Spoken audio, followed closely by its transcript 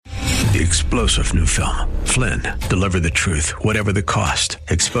The explosive new film, Flynn, deliver the truth, whatever the cost,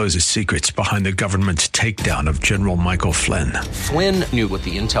 exposes secrets behind the government's takedown of General Michael Flynn. Flynn knew what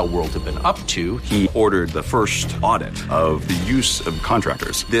the intel world had been up to. He ordered the first audit of the use of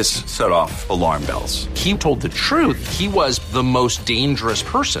contractors. This set off alarm bells. He told the truth. He was the most dangerous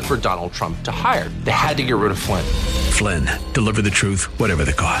person for Donald Trump to hire. They had to get rid of Flynn. Flynn, deliver the truth, whatever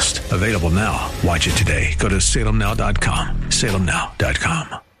the cost. Available now. Watch it today. Go to salemnow.com.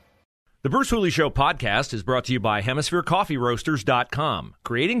 salemnow.com. The Bruce Hooley Show podcast is brought to you by HemisphereCoffeeRoasters.com.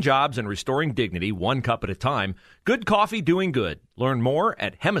 Creating jobs and restoring dignity one cup at a time. Good coffee doing good. Learn more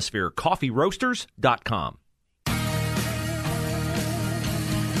at HemisphereCoffeeRoasters.com.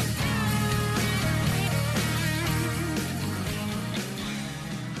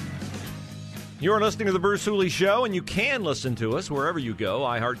 You are listening to The Bruce Hooley Show, and you can listen to us wherever you go.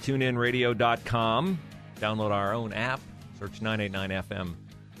 iHeartTuneInRadio.com. Download our own app. Search 989 FM.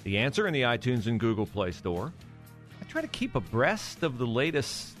 The Answer in the iTunes and Google Play Store. I try to keep abreast of the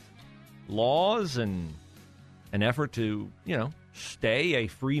latest laws and an effort to, stay a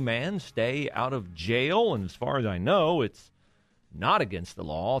free man, stay out of jail. And as far as I know, it's not against the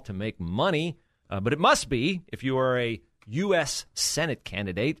law to make money. But it must be if you are a U.S. Senate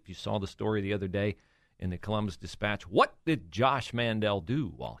candidate. If you saw the story the other day in the Columbus Dispatch, what did Josh Mandel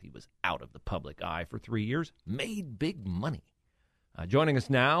do while he was out of the public eye for 3 years? Made big money. Joining us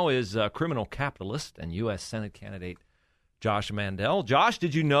now is criminal capitalist and U.S. Senate candidate Josh Mandel. Josh,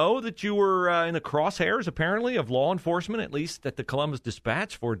 did you know that you were in the crosshairs, apparently, of law enforcement, at least at the Columbus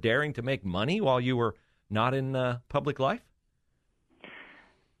Dispatch, for daring to make money while you were not in public life?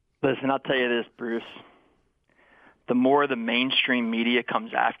 Listen, I'll tell you this, Bruce. The more the mainstream media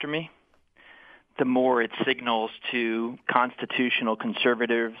comes after me, the more it signals to constitutional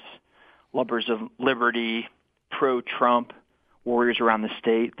conservatives, lovers of liberty, pro-Trump, warriors around the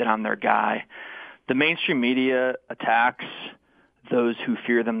state that I'm their guy. The mainstream media attacks those who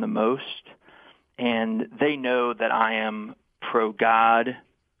fear them the most, and they know that I am pro-God,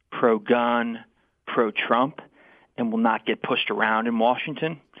 pro-gun, pro-Trump, and will not get pushed around in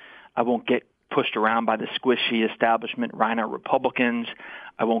Washington. I won't get pushed around by the squishy establishment rhino Republicans.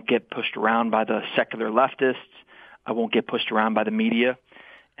 I won't get pushed around by the secular leftists. I won't get pushed around by the media,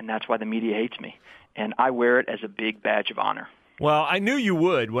 and that's why the media hates me. And I wear it as a big badge of honor. Well, I knew you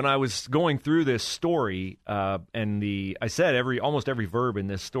would when I was going through this story, and I said almost every verb in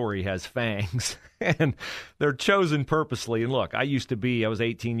this story has fangs, and they're chosen purposely. And look, I was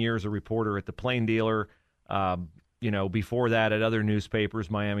 18 years a reporter at the Plain Dealer, before that at other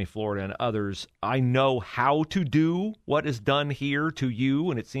newspapers, Miami, Florida, and others. I know how to do what is done here to you,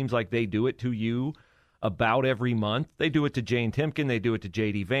 and it seems like they do it to you about every month. They do it to Jane Timken, they do it to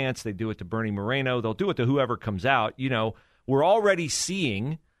J.D. Vance, they do it to Bernie Moreno, they'll do it to whoever comes out, We're already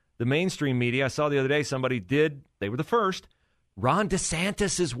seeing the mainstream media. I saw the other day they were the first. Ron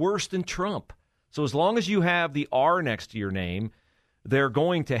DeSantis is worse than Trump. So as long as you have the R next to your name, they're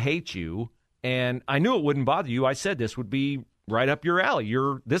going to hate you. And I knew it wouldn't bother you. I said this would be right up your alley.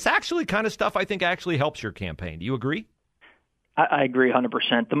 This actually kind of stuff I think actually helps your campaign. Do you agree? I agree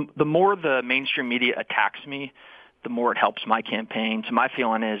 100%. The more the mainstream media attacks me, the more it helps my campaign. So my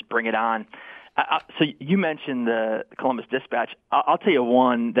feeling is bring it on. So you mentioned the Columbus Dispatch. I'll tell you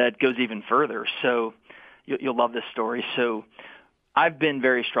one that goes even further. So you'll love this story. So I've been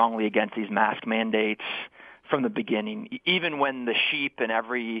very strongly against these mask mandates from the beginning. Even when the sheep and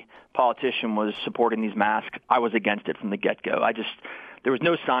every politician was supporting these masks, I was against it from the get-go. There was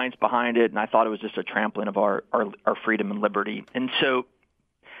no science behind it, and I thought it was just a trampling of our freedom and liberty. And so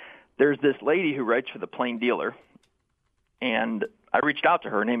there's this lady who writes for the Plain Dealer, and I reached out to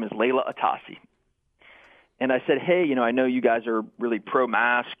her. Her name is Layla Atassi. And I said, hey, I know you guys are really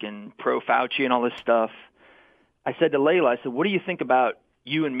pro-mask and pro-Fauci and all this stuff. I said to Layla, what do you think about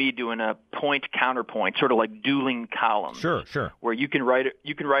you and me doing a point-counterpoint, sort of like dueling columns? Sure. Where you can write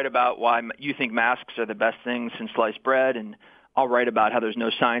about why you think masks are the best thing since sliced bread, and I'll write about how there's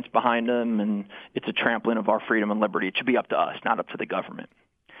no science behind them, and it's a trampling of our freedom and liberty. It should be up to us, not up to the government.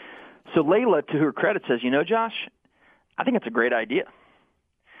 So Layla, to her credit, says, Josh, I think it's a great idea.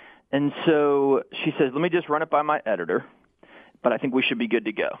 And so she says, let me just run it by my editor, but I think we should be good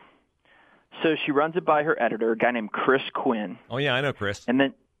to go. So she runs it by her editor, a guy named Chris Quinn. Oh, yeah, I know Chris. And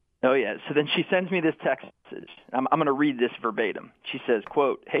then, so then she sends me this text message. I'm going to read this verbatim. She says,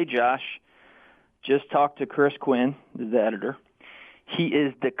 quote, hey, Josh, just talked to Chris Quinn, the editor. He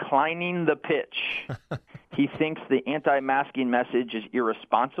is declining the pitch. He thinks the anti-masking message is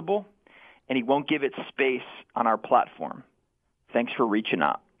irresponsible, and he won't give it space on our platform. Thanks for reaching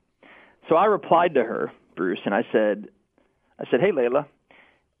out. So I replied to her, Bruce, and I said, hey, Layla,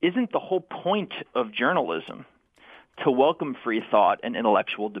 isn't the whole point of journalism to welcome free thought and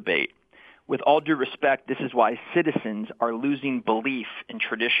intellectual debate? With all due respect, this is why citizens are losing belief in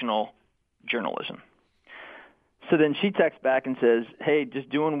traditional journalism. So then she texts back and says, hey, just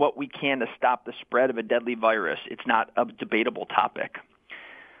doing what we can to stop the spread of a deadly virus. It's not a debatable topic.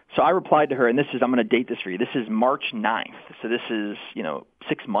 So I replied to her, and I'm going to date this for you. This is March 9th. So this is,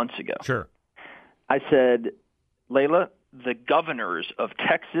 6 months ago. Sure. I said, Layla, the governors of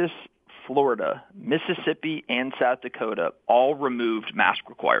Texas, Florida, Mississippi, and South Dakota all removed mask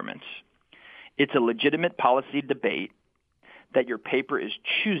requirements. It's a legitimate policy debate that your paper is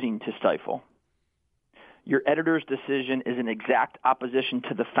choosing to stifle. Your editor's decision is in exact opposition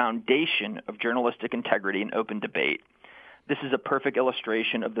to the foundation of journalistic integrity and open debate. This is a perfect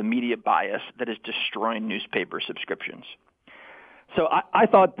illustration of the media bias that is destroying newspaper subscriptions. So I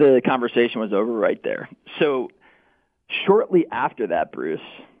thought the conversation was over right there. So shortly after that, Bruce,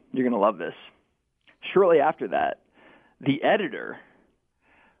 you're going to love this. Shortly after that, the editor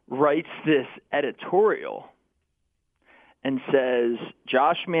writes this editorial and says,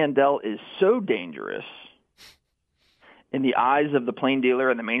 Josh Mandel is so dangerous in the eyes of the plain dealer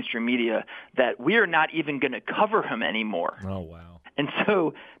and the mainstream media that we are not even going to cover him anymore. Oh, wow. And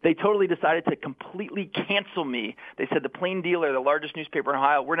so they totally decided to completely cancel me. They said the plain dealer, the largest newspaper in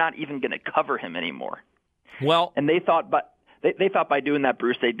Ohio, we're not even going to cover him anymore. Well, and they thought by doing that,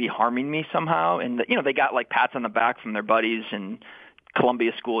 Bruce, they'd be harming me somehow. And, they got like pats on the back from their buddies and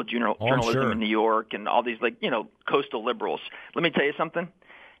Columbia School of Journalism in New York and all these coastal liberals. Let me tell you something.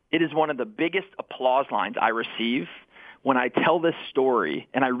 It is one of the biggest applause lines I receive when I tell this story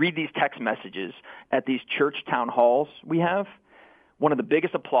and I read these text messages at these church town halls we have. One of the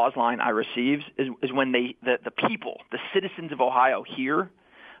biggest applause line I receive is when the people, the citizens of Ohio, hear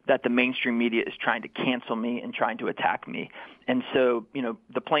that the mainstream media is trying to cancel me and trying to attack me. And so,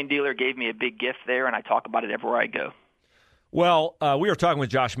 the plain dealer gave me a big gift there, and I talk about it everywhere I go. Well, we are talking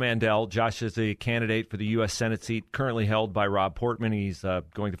with Josh Mandel. Josh is a candidate for the U.S. Senate seat currently held by Rob Portman. He's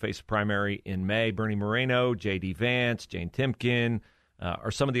going to face a primary in May. Bernie Moreno, J.D. Vance, Jane Timken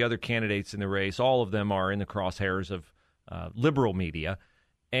are some of the other candidates in the race. All of them are in the crosshairs of liberal media.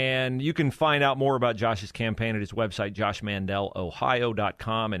 And you can find out more about Josh's campaign at his website,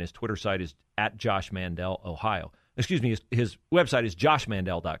 joshmandelohio.com, and his Twitter site is @JoshMandelOhio. Excuse me, his website is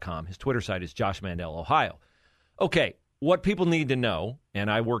joshmandel.com. His Twitter site is joshmandelohio. Okay. What people need to know,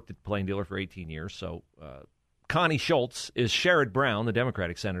 and I worked at Plain Dealer for 18 years, so Connie Schultz is Sherrod Brown, the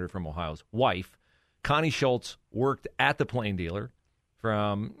Democratic senator from Ohio's wife. Connie Schultz worked at the Plain Dealer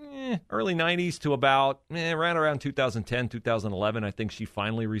from early 90s to about around 2010, 2011. I think she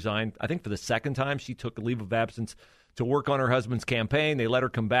finally resigned. I think for the second time she took a leave of absence to work on her husband's campaign. They let her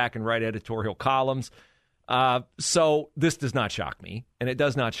come back and write editorial columns. So this does not shock me, and it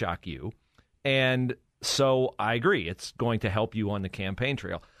does not shock you. And so I agree. It's going to help you on the campaign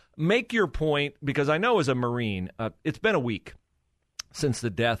trail. Make your point, because I know as a Marine, it's been a week since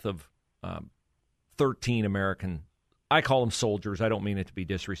the death of 13 American, I call them soldiers. I don't mean it to be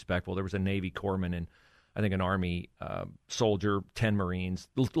disrespectful. There was a Navy corpsman and I think an Army soldier, 10 Marines,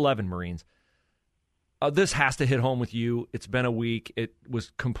 11 Marines. This has to hit home with you. It's been a week. It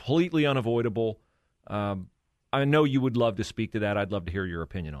was completely unavoidable. I know you would love to speak to that. I'd love to hear your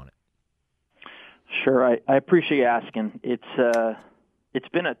opinion on it. Sure, I appreciate you asking. It's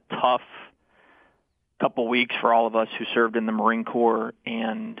been a tough couple weeks for all of us who served in the Marine Corps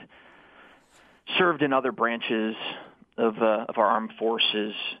and served in other branches of our armed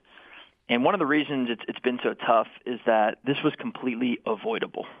forces. And one of the reasons it's been so tough is that this was completely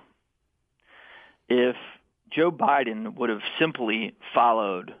avoidable. If Joe Biden would have simply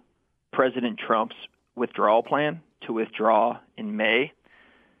followed President Trump's withdrawal plan to withdraw in May,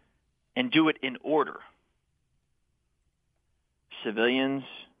 and do it in order. Civilians,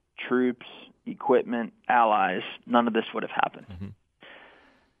 troops, equipment, allies, none of this would have happened.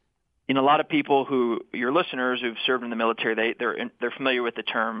 Mm-hmm. A lot of people your listeners who've served in the military, they're familiar with the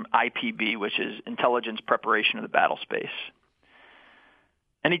term IPB, which is Intelligence Preparation of the Battle Space.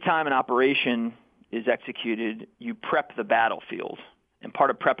 Anytime an operation is executed, you prep the battlefield. And part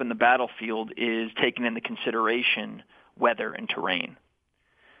of prepping the battlefield is taking into consideration weather and terrain.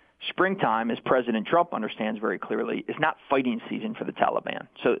 Springtime, as President Trump understands very clearly, is not fighting season for the Taliban.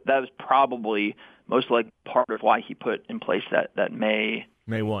 So that was probably most likely part of why he put in place that May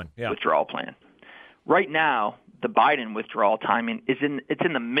 1 withdrawal plan. Right now, the Biden withdrawal timing it's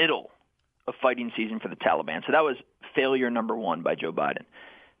in the middle of fighting season for the Taliban. So that was failure number one by Joe Biden.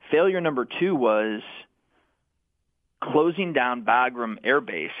 Failure number two was closing down Bagram Air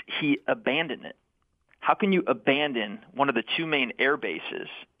Base. He abandoned it. How can you abandon one of the two main air bases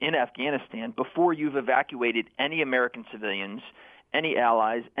in Afghanistan before you've evacuated any American civilians, any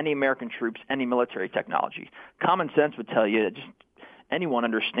allies, any American troops, any military technology? Common sense would tell you that just anyone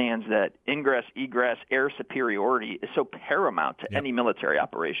understands that ingress, egress, air superiority is so paramount to any military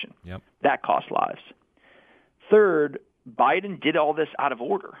operation. Yep. That costs lives. Third, Biden did all this out of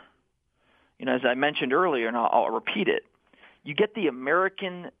order. As I mentioned earlier, and I'll repeat it, you get the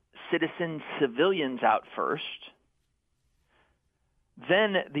American citizen civilians out first,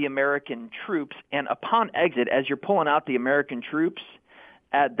 then the American troops, and upon exit, as you're pulling out the American troops,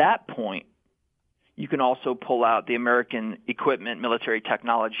 at that point, you can also pull out the American equipment, military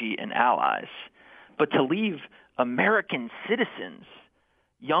technology, and allies. But to leave American citizens,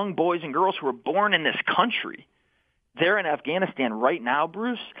 young boys and girls who were born in this country, they're in Afghanistan right now,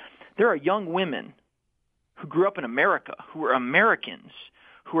 Bruce. There are young women who grew up in America, who are Americans,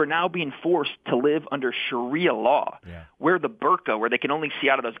 who are now being forced to live under Sharia law, wear the burqa, where they can only see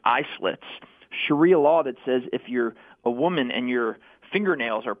out of those eye slits. Sharia law that says if you're a woman and your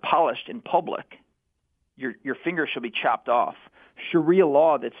fingernails are polished in public, your fingers shall be chopped off. Sharia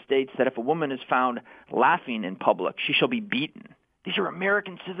law that states that if a woman is found laughing in public, she shall be beaten. These are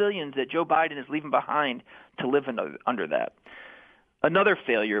American civilians that Joe Biden is leaving behind to live under that. Another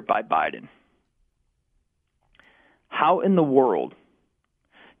failure by Biden. How in the world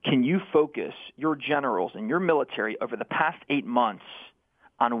can you focus your generals and your military over the past 8 months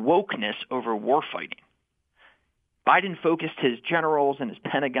on wokeness over warfighting? Biden focused his generals and his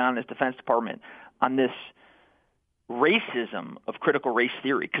Pentagon and his Defense Department on this racism of critical race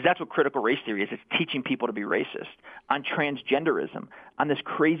theory, because that's what critical race theory is. It's teaching people to be racist. On transgenderism, on this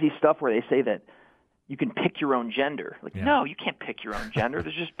crazy stuff where they say that you can pick your own gender. No, you can't pick your own gender.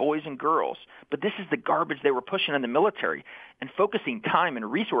 There's just boys and girls. But this is the garbage they were pushing on the military and focusing time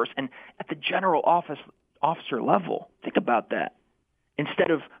and resource and at the general officer level. Think about that. Instead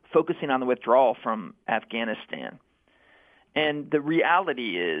of focusing on the withdrawal from Afghanistan. And the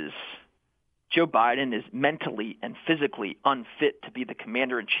reality is Joe Biden is mentally and physically unfit to be the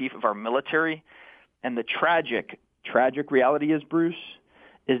commander-in-chief of our military. And the tragic reality is, Bruce,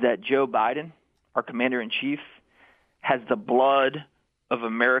 is that Joe Biden, our commander-in-chief, has the blood of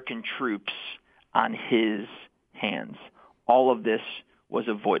American troops on his hands. All of this was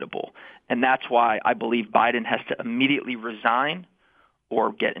avoidable. And that's why I believe Biden has to immediately resign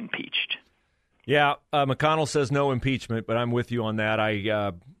or get impeached. Yeah, McConnell says no impeachment, but I'm with you on that.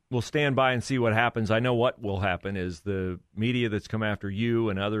 I will stand by and see what happens. I know what will happen is the media that's come after you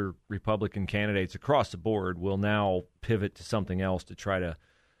and other Republican candidates across the board will now pivot to something else to try to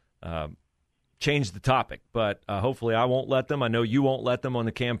change the topic. But hopefully I won't let them. I know you won't let them on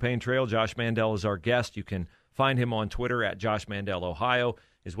the campaign trail. Josh Mandel is our guest. You can find him on Twitter at Josh Mandel, Ohio.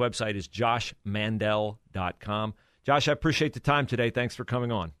 His website is joshmandel.com. Josh, I appreciate the time today. Thanks for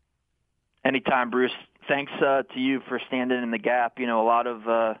coming on. Anytime, Bruce. Thanks to you for standing in the gap. A lot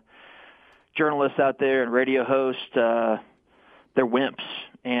of journalists out there and radio hosts, they're wimps,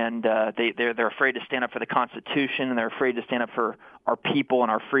 and they're afraid to stand up for the Constitution, and they're afraid to stand up for our people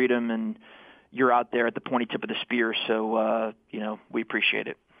and our freedom, and you're out there at the pointy tip of the spear, so, we appreciate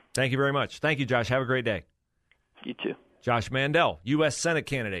it. Thank you very much. Thank you, Josh. Have a great day. You too. Josh Mandel, U.S. Senate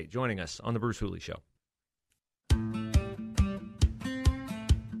candidate, joining us on the Bruce Hooley Show.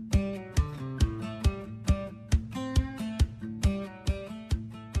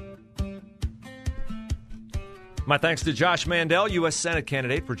 My thanks to Josh Mandel, U.S. Senate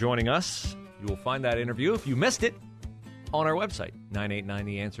candidate, for joining us. You will find that interview, if you missed it, on our website,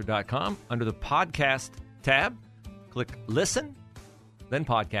 989theanswer.com. Under the podcast tab, click Listen, then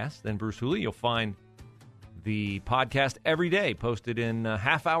Podcast, then Bruce Hooley. You'll find the podcast every day, posted in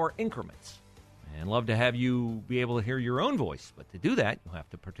half-hour increments. And love to have you be able to hear your own voice. But to do that, you'll have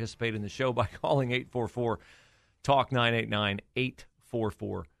to participate in the show by calling 844-TALK-989,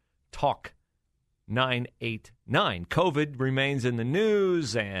 844-TALK-989. 989. COVID remains in the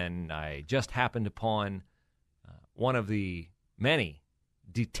news, and I just happened upon one of the many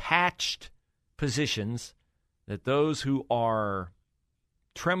detached positions that those who are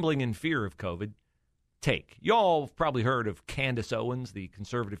trembling in fear of COVID take. Y'all have probably heard of Candace Owens, the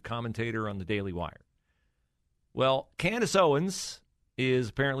conservative commentator on the Daily Wire. Well, Candace Owens is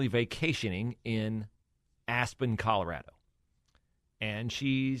apparently vacationing in Aspen, Colorado, and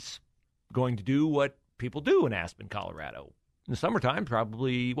she's going to do what people do in Aspen, Colorado. In the summertime,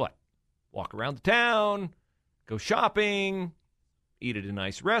 probably what? Walk around the town, go shopping, eat at a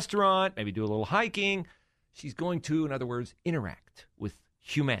nice restaurant, maybe do a little hiking. She's going to, in other words, interact with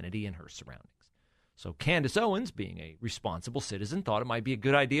humanity and her surroundings. So Candace Owens, being a responsible citizen, thought it might be a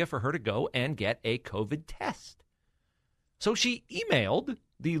good idea for her to go and get a COVID test. So she emailed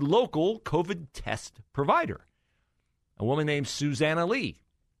the local COVID test provider, a woman named Susanna Lee,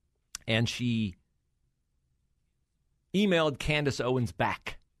 and she emailed Candace Owens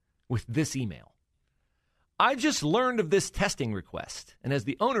back with this email. I've just learned of this testing request, and as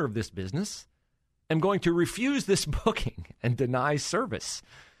the owner of this business, I'm going to refuse this booking and deny service.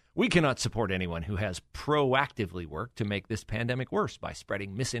 We cannot support anyone who has proactively worked to make this pandemic worse by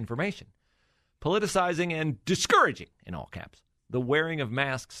spreading misinformation, politicizing and discouraging, in all caps, the wearing of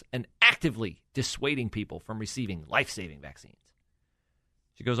masks and actively dissuading people from receiving life-saving vaccines.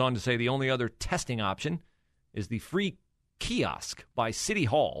 She goes on to say the only other testing option is the free kiosk by City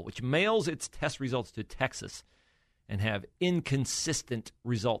Hall, which mails its test results to Texas and have inconsistent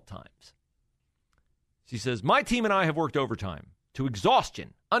result times. She says, my team and I have worked overtime to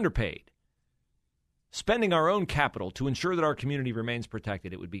exhaustion, underpaid, spending our own capital to ensure that our community remains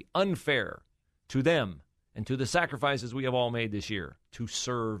protected. It would be unfair to them and to the sacrifices we have all made this year to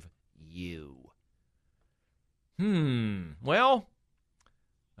serve you. Well,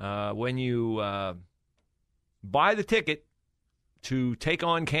 when you buy the ticket to take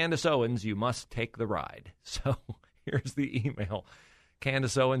on Candace Owens, you must take the ride. So here's the email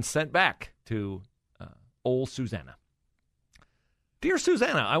Candace Owens sent back to old Susanna. Dear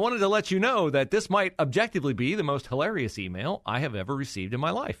Susanna, I wanted to let you know that this might objectively be the most hilarious email I have ever received in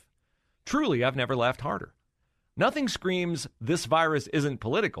my life. Truly, I've never laughed harder. Nothing screams this virus isn't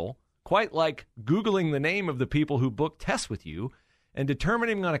political, quite like Googling the name of the people who book tests with you and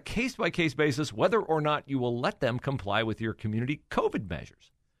determining on a case-by-case basis whether or not you will let them comply with your community COVID measures.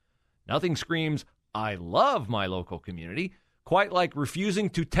 Nothing screams, I love my local community, quite like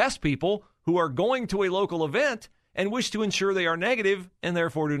refusing to test people who are going to a local event and wish to ensure they are negative and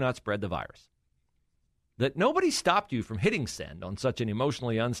therefore do not spread the virus. That nobody stopped you from hitting send on such an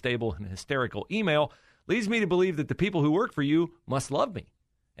emotionally unstable and hysterical email leads me to believe that the people who work for you must love me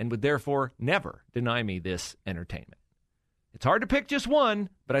and would therefore never deny me this entertainment. It's hard to pick just one,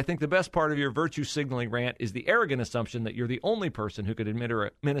 but I think the best part of your virtue signaling rant is the arrogant assumption that you're the only person who could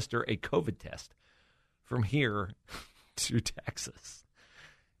administer a COVID test from here to Texas.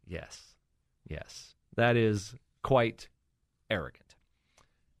 Yes, that is quite arrogant.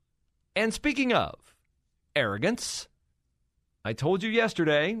 And speaking of arrogance, I told you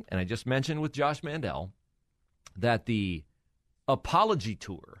yesterday, and I just mentioned with Josh Mandel, that the apology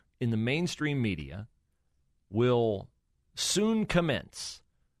tour in the mainstream media will soon commence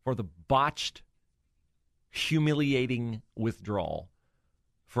for the botched, humiliating withdrawal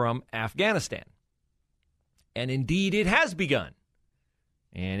from Afghanistan. And indeed, it has begun.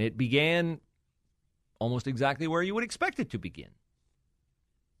 And it began almost exactly where you would expect it to begin,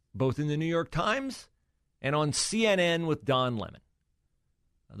 both in the New York Times and on CNN with Don Lemon.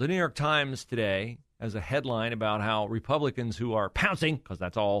 The New York Times today has a headline about how Republicans who are pouncing, because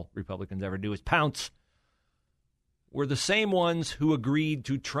that's all Republicans ever do is pounce, were the same ones who agreed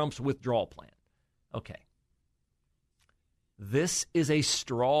to Trump's withdrawal plan. Okay. This is a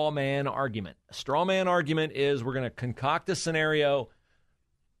straw man argument. A straw man argument is we're going to concoct a scenario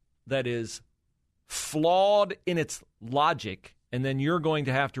that is flawed in its logic, and then you're going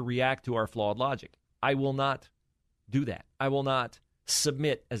to have to react to our flawed logic. I will not do that. I will not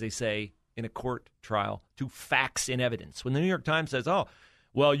submit, as they say in a court trial, to facts and evidence. When the New York Times says, oh,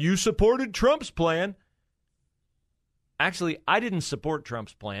 well, you supported Trump's plan. Actually, I didn't support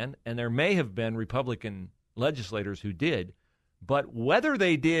Trump's plan, and there may have been Republican legislators who did, but whether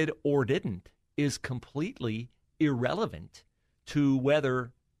they did or didn't is completely irrelevant to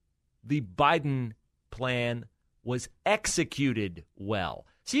whether the Biden plan was executed well.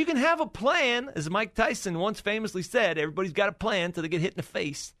 So you can have a plan, as Mike Tyson once famously said, everybody's got a plan until they get hit in the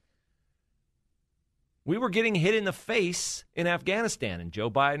face. We were getting hit in the face in Afghanistan, and Joe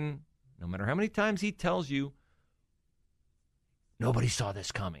Biden, no matter how many times he tells you, nobody saw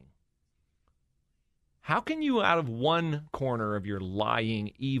this coming. How can you, out of one corner of your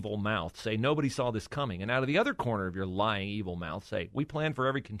lying, evil mouth, say nobody saw this coming, and out of the other corner of your lying, evil mouth, say we planned for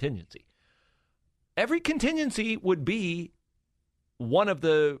every contingency? Every contingency would be one of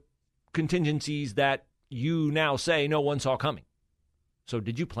the contingencies that you now say no one saw coming. So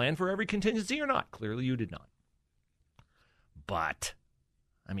did you plan for every contingency or not? Clearly you did not. But,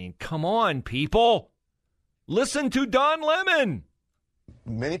 I mean, come on, people. Listen to Don Lemon.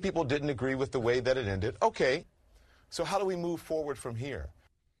 Many people didn't agree with the way that it ended. Okay, so how do we move forward from here?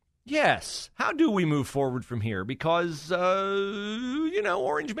 Yes, how do we move forward from here? Because,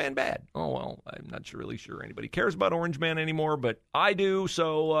 Orange Man bad. Oh, well, I'm not really sure anybody cares about Orange Man anymore, but I do,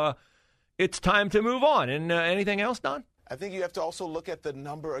 so it's time to move on. And anything else, Don? I think you have to also look at the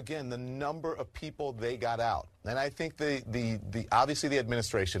number of people they got out. And I think obviously the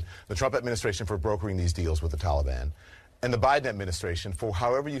administration, the Trump administration for brokering these deals with the Taliban, and the Biden administration for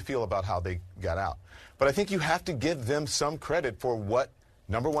however you feel about how they got out. But I think you have to give them some credit for what,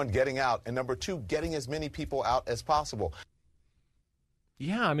 number one, getting out, and number two, getting as many people out as possible.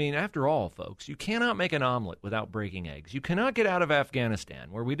 Yeah, I mean, after all, folks, you cannot make an omelet without breaking eggs. You cannot get out of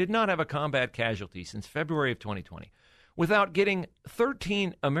Afghanistan, where we did not have a combat casualty since February of 2020, without getting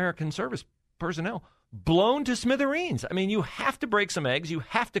 13 American service personnel blown to smithereens. I mean, you have to break some eggs. You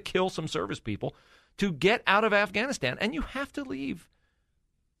have to kill some service people to get out of Afghanistan, and you have to leave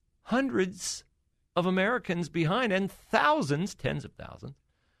hundreds of Americans behind and thousands, tens of thousands,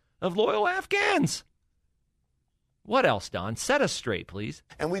 of loyal Afghans. What else, Don? Set us straight, please.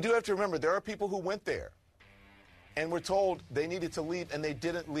 And we do have to remember there are people who went there and were told they needed to leave, and they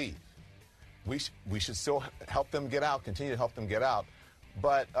didn't leave. We should still help them get out, continue to help them get out.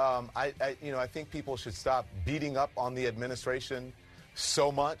 But I think people should stop beating up on the administration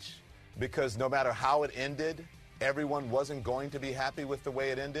so much, because no matter how it ended, everyone wasn't going to be happy with the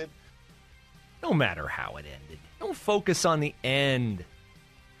way it ended. No matter how it ended. Don't focus on the end.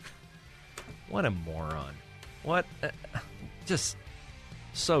 What a moron. What? Just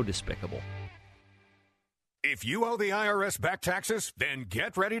so despicable. If you owe the IRS back taxes, then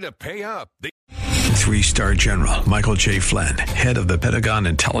get ready to pay up. 3-star General Michael J. Flynn, head of the Pentagon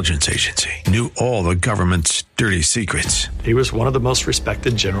Intelligence Agency, knew all the government's dirty secrets. He was one of the most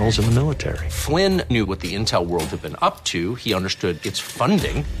respected generals in the military. Flynn knew what the intel world had been up to. He understood its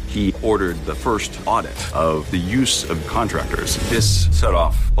funding. He ordered the first audit of the use of contractors. This set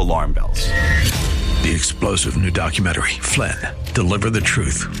off alarm bells. The explosive new documentary, Flynn, Deliver the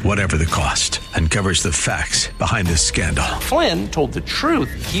Truth, Whatever the Cost, uncovers the facts behind this scandal. Flynn told the truth.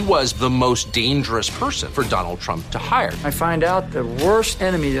 He was the most dangerous person for Donald Trump to hire. I find out the worst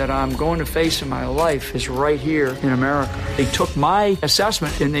enemy that I'm going to face in my life is right here in America. They took my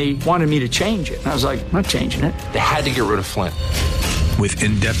assessment and they wanted me to change it. And I was like, I'm not changing it. They had to get rid of Flynn. With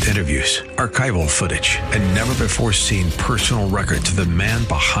in-depth interviews, archival footage, and never-before-seen personal records of the man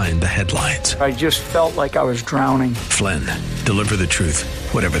behind the headlines. I just felt like I was drowning. Flynn, Deliver the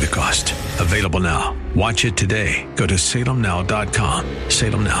Truth, Whatever the Cost. Available now. Watch it today. Go to salemnow.com.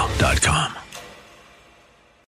 salemnow.com.